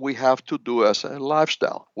something we have to do as a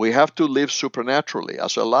lifestyle. We have to live supernaturally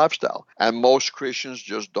as a lifestyle. And most Christians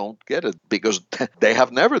just don't get it because they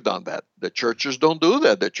have never done that. The churches don't do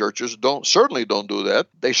that. The churches certainly don't do that.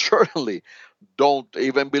 They certainly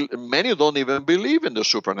many don't even believe in the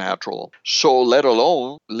supernatural. So let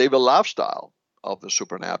alone live a lifestyle of the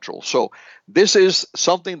supernatural. So this is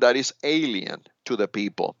something that is alien to the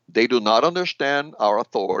people. They do not understand our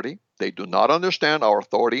authority. They do not understand our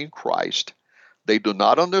authority in Christ. They do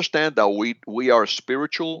not understand that we are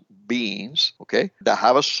spiritual beings, okay, that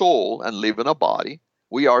have a soul and live in a body.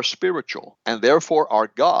 We are spiritual, and therefore our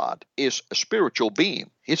God is a spiritual being.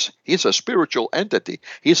 He's a spiritual entity.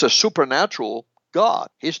 He's a supernatural God.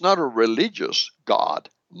 He's not a religious God.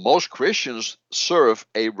 Most Christians serve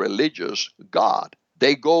a religious God.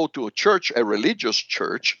 They go to a church, a religious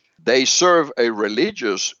church. They serve a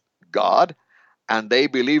religious God, and they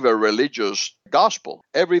believe a religious gospel.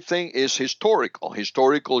 Everything is historical.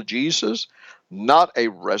 Historical Jesus, not a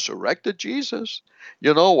resurrected Jesus.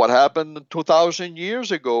 You know what happened 2,000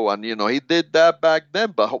 years ago, and he did that back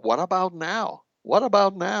then. But what about now? What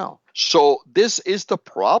about now? So this is the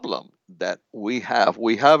problem that we have.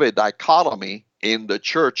 We have a dichotomy in the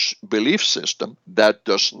church belief system that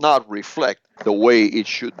does not reflect the way it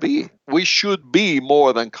should be. We should be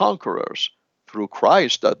more than conquerors through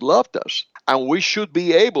Christ that loved us. And we should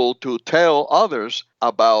be able to tell others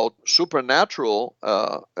about supernatural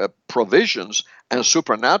provisions and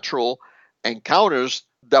supernatural encounters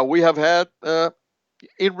that we have had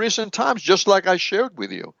in recent times, just like I shared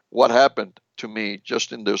with you what happened to me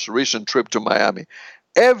just in this recent trip to Miami.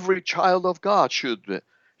 Every child of God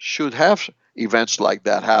should have events like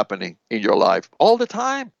that happening in your life all the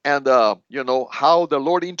time. And, how the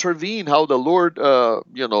Lord intervened, how the Lord,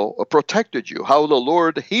 protected you, how the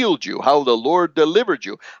Lord healed you, how the Lord delivered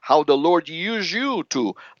you, how the Lord used you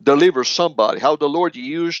to deliver somebody, how the Lord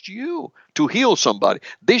used you to heal somebody.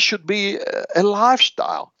 This should be a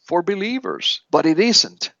lifestyle for believers, but it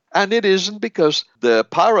isn't. And it isn't because the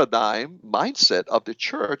paradigm mindset of the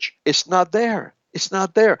church is not there. It's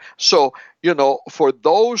not there. So, for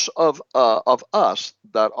those of us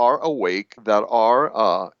that are awake, that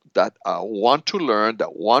want to learn,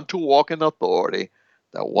 that want to walk in authority,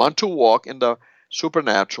 that want to walk in the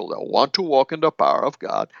supernatural, that want to walk in the power of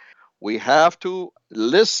God, we have to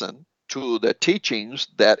listen to the teachings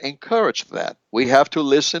that encourage that. We have to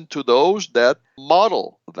listen to those that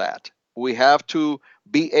model that. We have to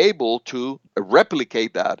be able to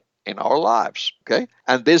replicate that in our lives. Okay,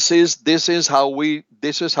 and this is how we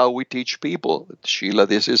teach people, Sheila.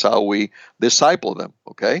 This is how we disciple them.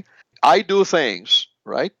 Okay, I do things,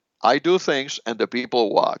 right? I do things, and the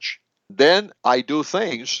people watch. Then I do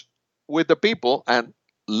things with the people and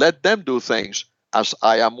let them do things as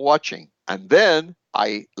I am watching, and then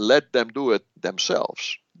I let them do it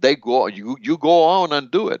themselves. They go, you go on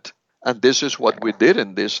and do it. And this is what we did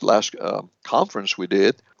in this last conference we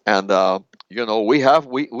did. And we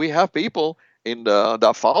have people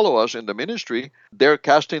that follow us in the ministry. They're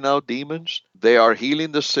casting out demons. They are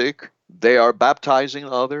healing the sick. They are baptizing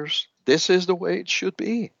others. This is the way it should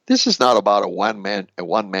be. This is not about a one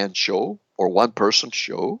man show or one person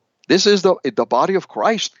show. This is the body of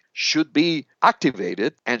Christ should be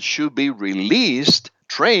activated and should be released,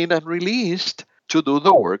 trained and released to do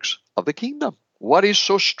the works of the kingdom. What is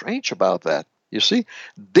so strange about that? You see,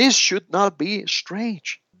 this should not be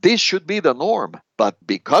strange. This should be the norm. But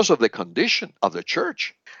because of the condition of the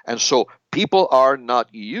church, and so people are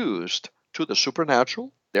not used to the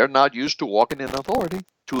supernatural, they're not used to walking in authority.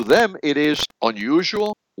 To them, it is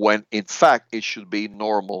unusual when in fact it should be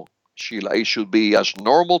normal. Sheila, it should be as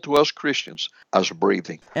normal to us Christians as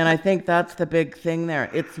breathing. And I think that's the big thing there.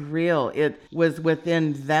 It's real. It was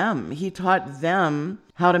within them. He taught them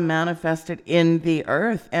how to manifest it in the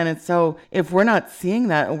earth. And it's so, if we're not seeing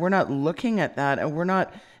that and we're not looking at that and we're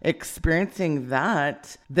not experiencing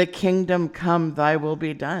that, the kingdom come, thy will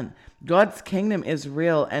be done. God's kingdom is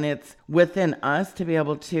real, and it's within us to be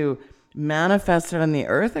able to manifest it on the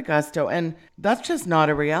earth, Augusto. And that's just not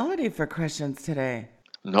a reality for Christians today.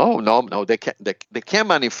 No. They can't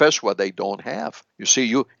manifest what they don't have. You see,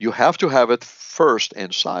 you have to have it first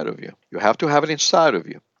inside of you. You have to have it inside of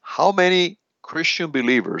you. How many Christian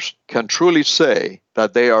believers can truly say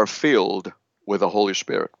that they are filled with the Holy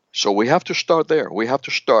Spirit? So we have to start there. We have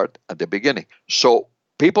to start at the beginning. So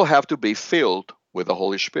people have to be filled with the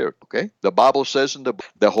Holy Spirit. Okay, the Bible says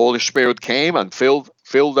the Holy Spirit came and filled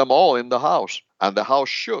them all in the house, and the house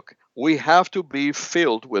shook. We have to be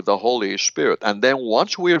filled with the Holy Spirit. And then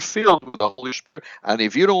once we are filled with the Holy Spirit, and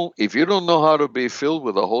if you don't know how to be filled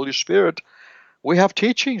with the Holy Spirit, we have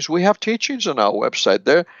teachings. We have teachings on our website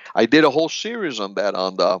there. I did a whole series on that,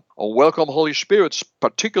 on Welcome Holy Spirits,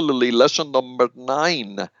 particularly lesson number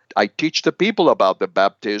 9. I teach the people about the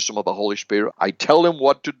baptism of the Holy Spirit. I tell them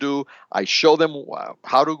what to do. I show them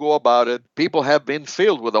how to go about it. People have been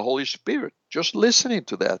filled with the Holy Spirit just listening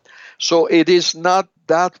to that. So it is not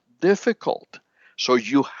that difficult. So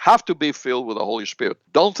you have to be filled with the Holy Spirit.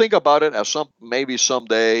 Don't think about it as maybe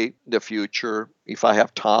someday in the future, if I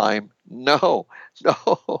have time. No.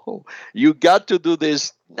 You got to do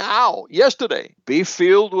this now, yesterday. Be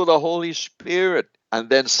filled with the Holy Spirit. And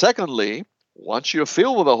then secondly, once you're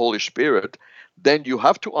filled with the Holy Spirit, then you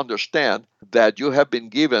have to understand that you have been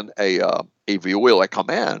given if you will, a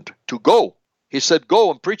command to go. He said,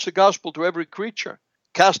 go and preach the gospel to every creature.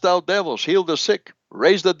 Cast out devils, heal the sick,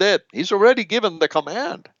 raise the dead. He's already given the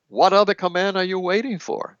command. What other command are you waiting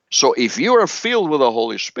for? So if you are filled with the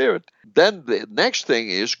Holy Spirit, then the next thing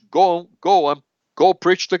is go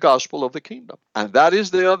preach the gospel of the kingdom. And that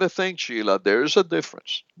is the other thing, Sheila. There is a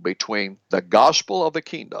difference between the gospel of the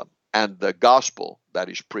kingdom and the gospel that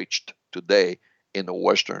is preached today in the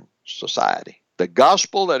Western society. The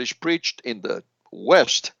gospel that is preached in the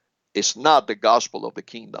West is not the gospel of the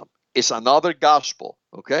kingdom. It's another gospel,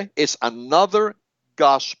 okay? It's another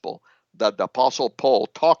gospel that the Apostle Paul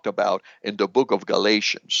talked about in the book of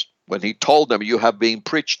Galatians when he told them, you have been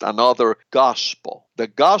preached another gospel. The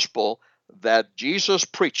gospel that Jesus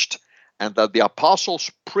preached and that the apostles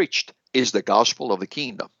preached is the gospel of the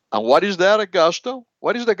kingdom. And what is that, Augusto?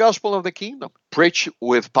 What is the gospel of the kingdom? Preach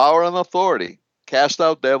with power and authority. Cast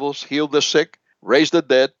out devils, heal the sick, raise the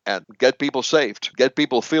dead, and get people saved. Get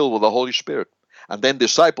people filled with the Holy Spirit. And then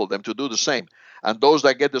disciple them to do the same. And those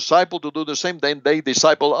that get discipled to do the same, then they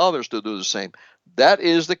disciple others to do the same. That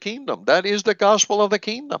is the kingdom. That is the gospel of the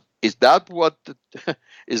kingdom. Is that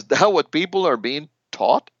what people are being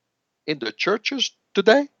taught in the churches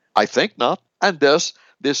today? I think not. And this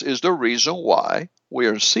is the reason why we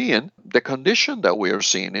are seeing the condition that we are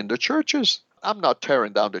seeing in the churches. I'm not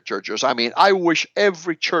tearing down the churches. I mean, I wish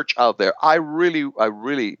every church out there, I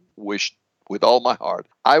really wish with all my heart,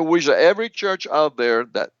 I wish that every church out there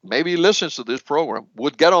that maybe listens to this program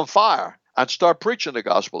would get on fire and start preaching the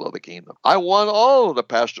gospel of the kingdom. I want all of the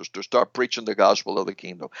pastors to start preaching the gospel of the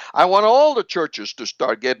kingdom. I want all the churches to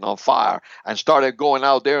start getting on fire and start going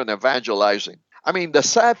out there and evangelizing. I mean, the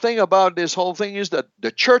sad thing about this whole thing is that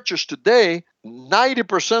the churches today,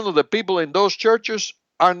 90% of the people in those churches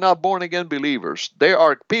are not born again believers. They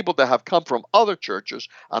are people that have come from other churches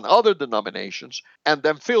and other denominations and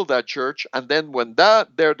then fill that church. And then when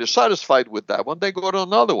they're dissatisfied with that one, they go to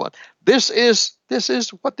another one. This is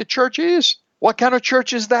what the church is. What kind of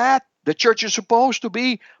church is that? The church is supposed to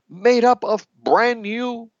be made up of brand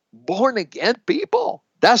new born again people.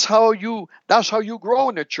 That's how you grow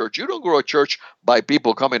in a church. You don't grow a church by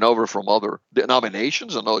people coming over from other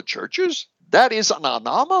denominations and other churches. That is an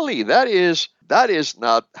anomaly. That is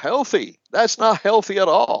not healthy. That's not healthy at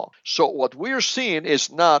all. So what we're seeing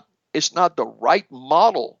is not the right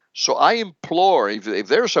model. So I implore, if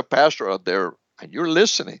there's a pastor out there and you're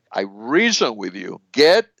listening, I reason with you,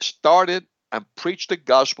 get started and preach the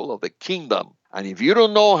gospel of the kingdom. And if you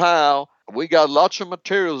don't know how, we got lots of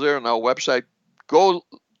materials there on our website. Go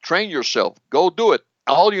train yourself. Go do it.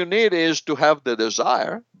 All you need is to have the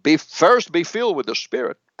desire. Be filled with the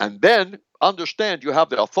Spirit, and then understand you have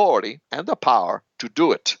the authority and the power to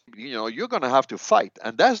do it. You're going to have to fight.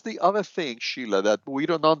 And that's the other thing, Sheila, that we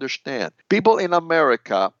don't understand. People in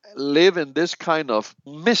America live in this kind of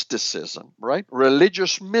mysticism, right?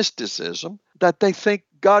 Religious mysticism, that they think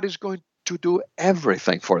God is going to do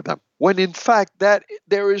everything for them, when in fact that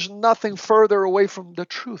there is nothing further away from the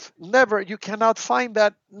truth. You cannot find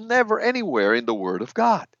that never anywhere in the Word of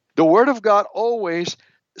God. The Word of God always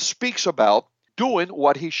speaks about doing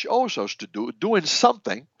what He shows us to do, doing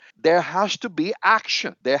something. There has to be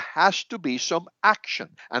action. There has to be some action.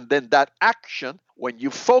 And then that action, when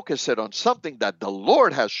you focus it on something that the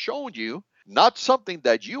Lord has shown you, not something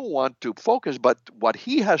that you want to focus, but what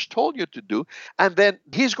He has told you to do. And then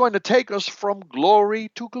He's going to take us from glory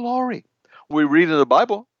to glory. We read in the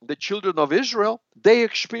Bible, the children of Israel, they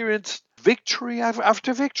experienced victory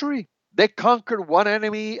after victory. They conquered one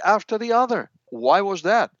enemy after the other. Why was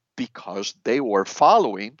that? Because they were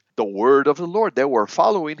following the word of the Lord. They were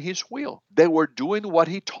following His will. They were doing what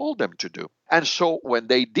He told them to do. And so when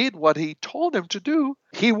they did what He told them to do,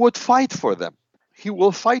 He would fight for them. He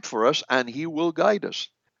will fight for us and He will guide us.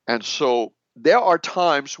 And so there are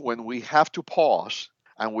times when we have to pause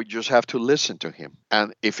and we just have to listen to Him.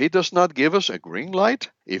 And if He does not give us a green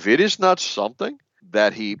light, if it is not something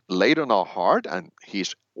that He laid on our heart and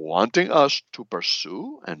He's wanting us to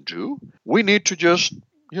pursue and do, we need to just,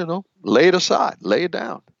 lay it aside, lay it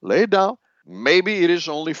down. Maybe it is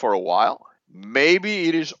only for a while. Maybe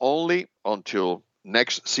it is only until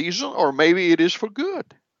next season, or maybe it is for good.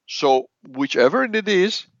 So whichever it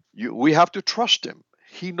is, we have to trust Him.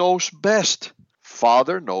 He knows best.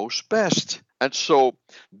 Father knows best. And so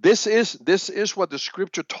this is what the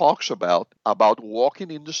Scripture talks about walking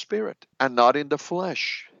in the Spirit and not in the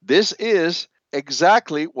flesh. This is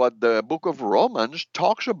exactly what the book of Romans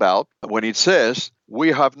talks about when it says, we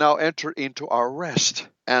have now entered into our rest,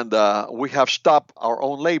 and we have stopped our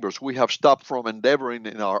own labors. We have stopped from endeavoring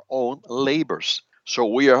in our own labors. So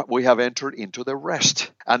we have entered into the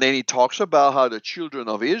rest. And then he talks about how the children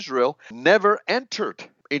of Israel never entered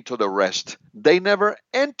into the rest. They never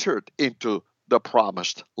entered into the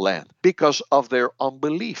promised land because of their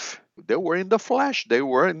unbelief. They were in the flesh. They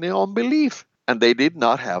were in the unbelief, and they did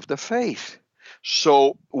not have the faith.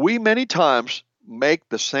 So we many times make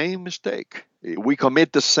the same mistake. We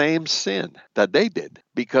commit the same sin that they did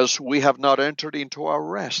because we have not entered into our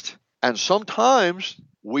rest. And sometimes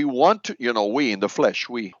we want to, we in the flesh,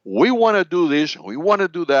 we want to do this, we want to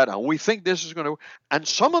do that, and we think this is going to work. And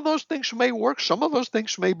some of those things may work, some of those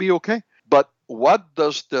things may be okay. But what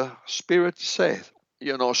does the Spirit say?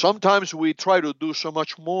 Sometimes we try to do so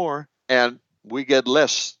much more and we get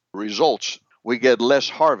less results. We get less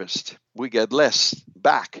harvest. We get less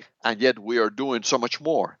back. And yet we are doing so much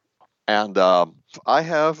more. And I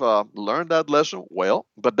have learned that lesson well,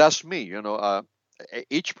 but that's me.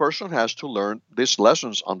 Each person has to learn these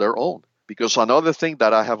lessons on their own. Because another thing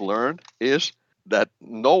that I have learned is that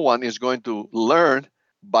no one is going to learn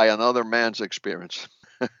by another man's experience.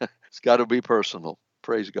 It's got to be personal.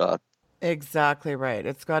 Praise God. Exactly right.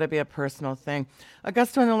 It's got to be a personal thing.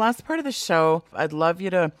 Augusto, in the last part of the show, I'd love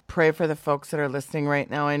you to pray for the folks that are listening right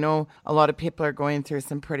now. I know a lot of people are going through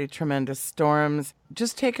some pretty tremendous storms.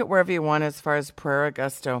 Just take it wherever you want as far as prayer,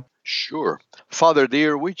 Augusto. Sure. Father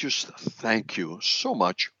dear, we just thank you so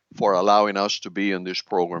much for allowing us to be in this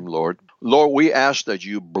program, Lord. Lord, we ask that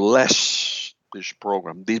you bless this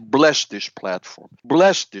program. Bless this platform.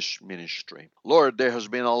 Bless this ministry. Lord, there has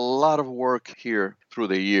been a lot of work here through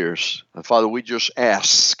the years. And Father, we just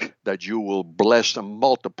ask that you will bless and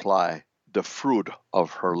multiply the fruit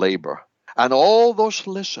of her labor. And all those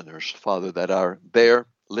listeners, Father, that are there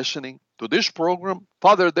listening to this program,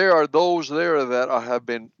 Father, there are those there that have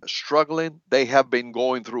been struggling. They have been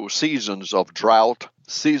going through seasons of drought,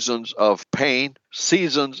 seasons of pain,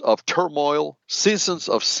 seasons of turmoil, seasons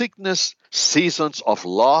of sickness, seasons of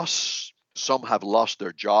loss. Some have lost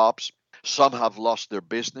their jobs. Some have lost their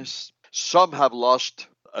business. Some have lost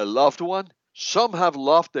a loved one. Some have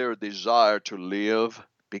lost their desire to live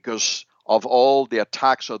because of all the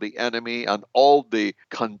attacks of the enemy and all the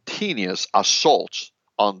continuous assaults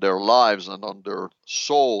on their lives and on their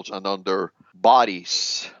souls and on their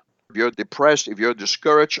bodies. If you're depressed, if you're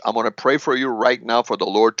discouraged, I'm going to pray for you right now for the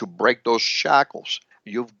Lord to break those shackles.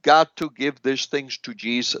 You've got to give these things to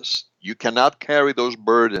Jesus. You cannot carry those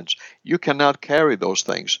burdens. You cannot carry those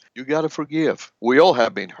things. You got to forgive. We all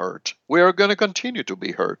have been hurt. We are going to continue to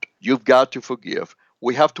be hurt. You've got to forgive.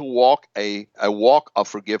 We have to walk a walk of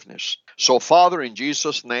forgiveness. So, Father, in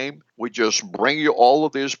Jesus' name, we just bring you all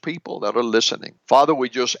of these people that are listening. Father, we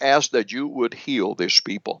just ask that you would heal these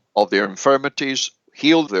people of their infirmities,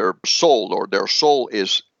 heal their soul, or their soul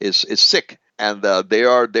is sick. And they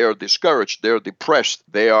are discouraged, they're depressed,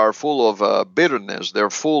 they are full of bitterness, they're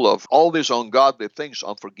full of all these ungodly things,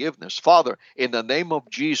 unforgiveness. Father, in the name of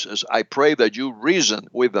Jesus, I pray that you reason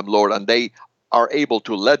with them, Lord, and they are able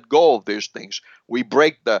to let go of these things. We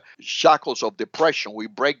break the shackles of depression. We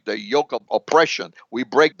break the yoke of oppression. We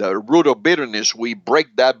break the root of bitterness. We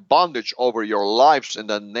break that bondage over your lives in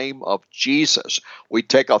the name of Jesus. We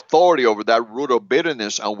take authority over that root of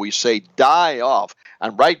bitterness and we say, die off.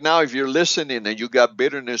 And right now, if you're listening and you got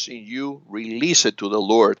bitterness in you, release it to the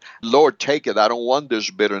Lord. Lord, take it. I don't want this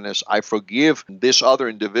bitterness. I forgive this other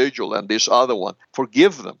individual and this other one.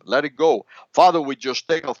 Forgive them. Let it go. Father, we just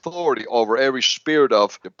take authority over every spirit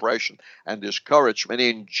of depression and discouragement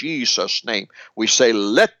in Jesus' name. We say,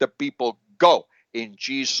 let the people go in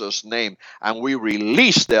Jesus' name. And we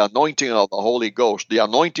release the anointing of the Holy Ghost. The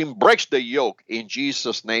anointing breaks the yoke in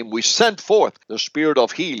Jesus' name. We send forth the spirit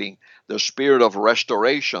of healing, the spirit of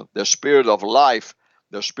restoration, the spirit of life,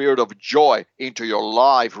 the spirit of joy into your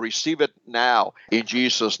life. Receive it now in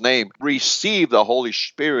Jesus' name. Receive the Holy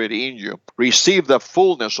Spirit in you. Receive the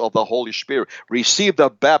fullness of the Holy Spirit. Receive the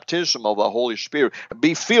baptism of the Holy Spirit.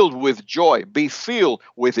 Be filled with joy. Be filled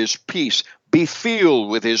with His peace. Be filled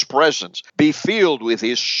with His presence. Be filled with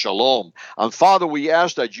His shalom. And Father, we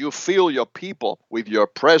ask that you fill your people with your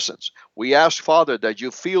presence. We ask, Father, that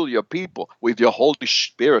you fill your people with your Holy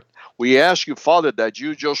Spirit. We ask you, Father, that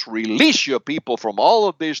you just release your people from all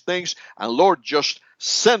of these things. And Lord, just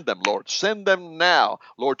send them, Lord. Send them now,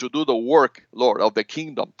 Lord, to do the work, Lord, of the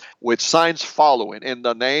kingdom with signs following in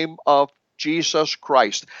the name of Jesus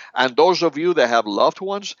Christ. And those of you that have loved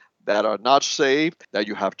ones that are not saved, that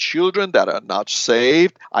you have children that are not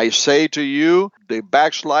saved, I say to you, the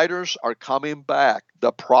backsliders are coming back.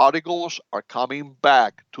 The prodigals are coming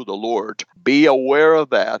back to the Lord. Be aware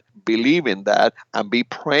of that, believe in that, and be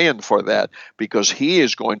praying for that, because He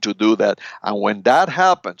is going to do that. And when that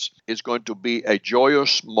happens, it's going to be a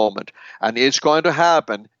joyous moment. And it's going to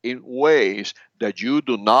happen in ways that you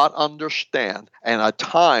do not understand, and at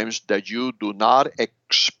times that you do not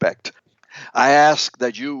expect. I ask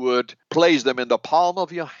that you would place them in the palm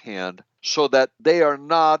of your hand so that they are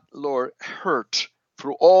not, Lord, hurt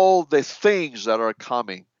through all the things that are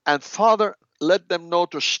coming. And Father, let them know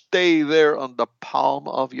to stay there on the palm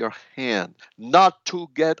of your hand, not to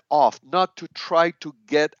get off, not to try to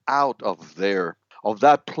get out of there, of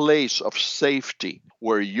that place of safety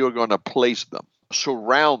where you're going to place them.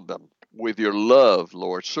 Surround them with your love,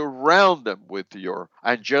 Lord. Surround them with your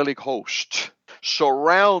angelic host.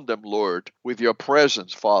 Surround them, Lord, with your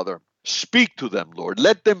presence, Father. Speak to them, Lord.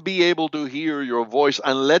 Let them be able to hear your voice,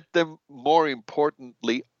 and let them, more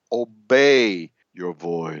importantly, obey your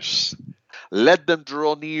voice. Let them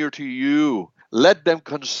draw near to you. Let them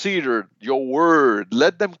consider your word.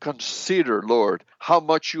 Let them consider, Lord, how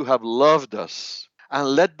much you have loved us. And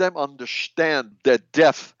let them understand the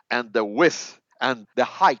depth and the width and the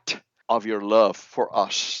height of your love for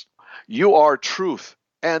us. You are truth.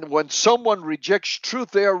 And when someone rejects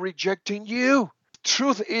truth, they are rejecting you.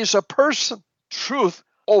 Truth is a person. Truth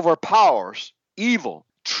overpowers evil.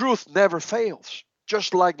 Truth never fails,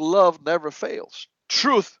 just like love never fails.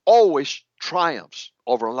 Truth always triumphs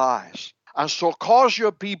over lies. And so cause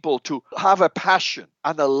your people to have a passion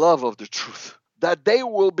and a love of the truth, that they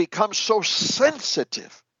will become so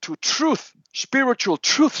sensitive to truth, spiritual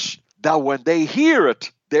truths, that when they hear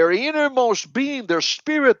it, their innermost being, their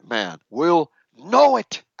spirit man, will know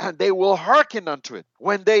it, and they will hearken unto it.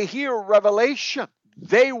 When they hear revelation,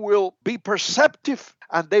 they will be perceptive,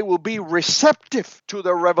 and they will be receptive to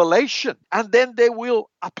the revelation, and then they will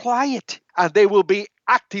apply it, and they will be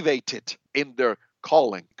activated in their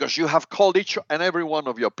calling, because you have called each and every one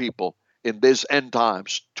of your people in these end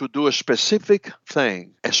times to do a specific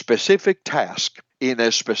thing, a specific task in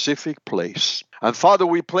a specific place. And Father,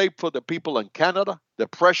 we pray for the people in Canada, the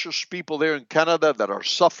precious people there in Canada that are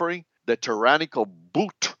suffering the tyrannical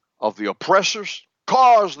boot of the oppressors.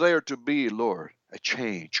 Cause there to be, Lord, a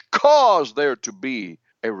change. Cause there to be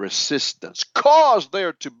a resistance. Cause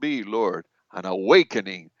there to be, Lord, an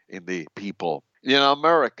awakening in the people in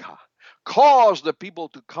America. Cause the people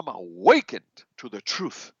to come awakened to the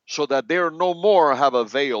truth, so that they no more have a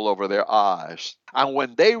veil over their eyes. And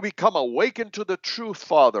when they become awakened to the truth,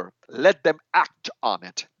 Father, let them act on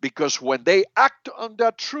it. Because when they act on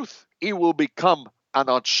that truth, it will become an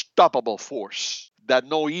unstoppable force that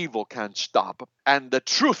no evil can stop. And the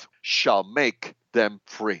truth shall make them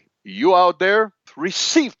free. You out there,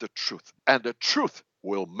 receive the truth, and the truth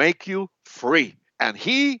will make you free. And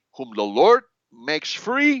he whom the Lord makes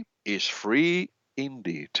free is free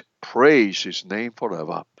indeed. Praise his name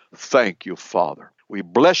forever. Thank you, Father. We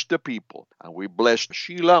bless the people, and we bless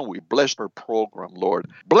Sheila, and we bless her program, Lord.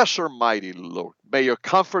 Bless her mighty, Lord. May your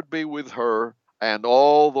comfort be with her and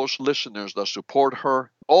all those listeners that support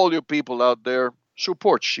her. All you people out there,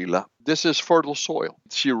 support Sheila. This is fertile soil.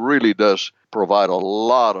 She really does provide a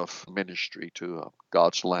lot of ministry to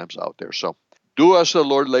God's lambs out there. So do as the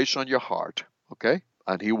Lord lays on your heart, okay?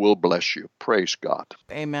 And he will bless you. Praise God.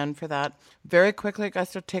 Amen for that. Very quickly,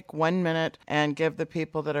 Augusto, take 1 minute and give the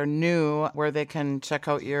people that are new where they can check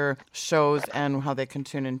out your shows and how they can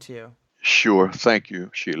tune into you. Sure. Thank you,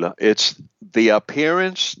 Sheila. It's The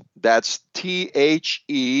Appearance. That's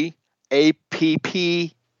TheAppearance.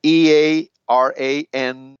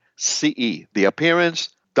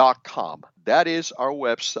 TheAppearance.com. That is our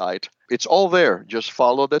website. It's all there. Just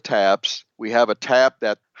follow the tabs. We have a tab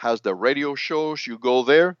that has the radio shows. You go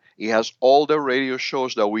there. It has all the radio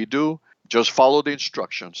shows that we do. Just follow the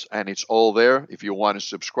instructions, and it's all there. If you want to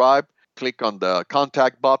subscribe, click on the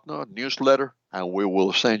contact button, newsletter, and we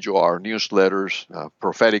will send you our newsletters,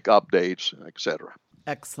 prophetic updates, etc.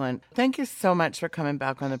 Excellent. Thank you so much for coming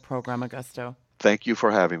back on the program, Augusto. Thank you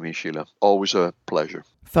for having me, Sheila. Always a pleasure.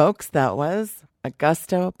 Folks, that was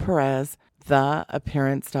Augusto Perez,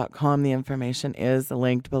 theappearance.com. The information is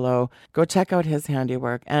linked below. Go check out his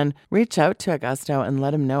handiwork and reach out to Augusto and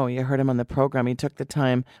let him know you heard him on the program. He took the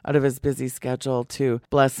time out of his busy schedule to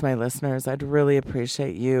bless my listeners. I'd really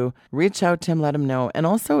appreciate you. Reach out to him, let him know. And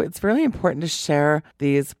also, it's really important to share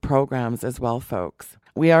these programs as well, folks.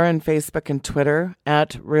 We are on Facebook and Twitter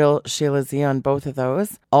at Real Sheila Z on both of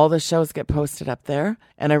those. All the shows get posted up there.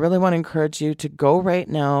 And I really want to encourage you to go right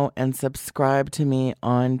now and subscribe to me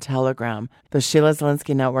on Telegram, the Sheila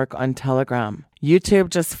Zilinsky Network on Telegram. YouTube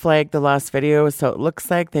just flagged the last video, so it looks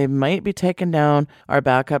like they might be taking down our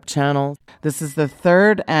backup channel. This is the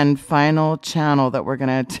third and final channel that we're going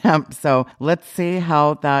to attempt, so let's see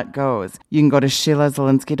how that goes. You can go to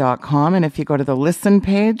SheilaZilinsky.com, and if you go to the listen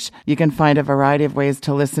page, you can find a variety of ways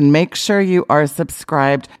to listen. Make sure you are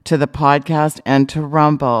subscribed to the podcast and to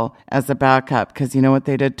Rumble as a backup, because you know what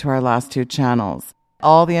they did to our last two channels.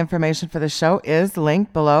 All the information for the show is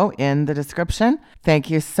linked below in the description. Thank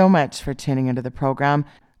you so much for tuning into the program.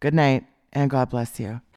 Good night, and God bless you.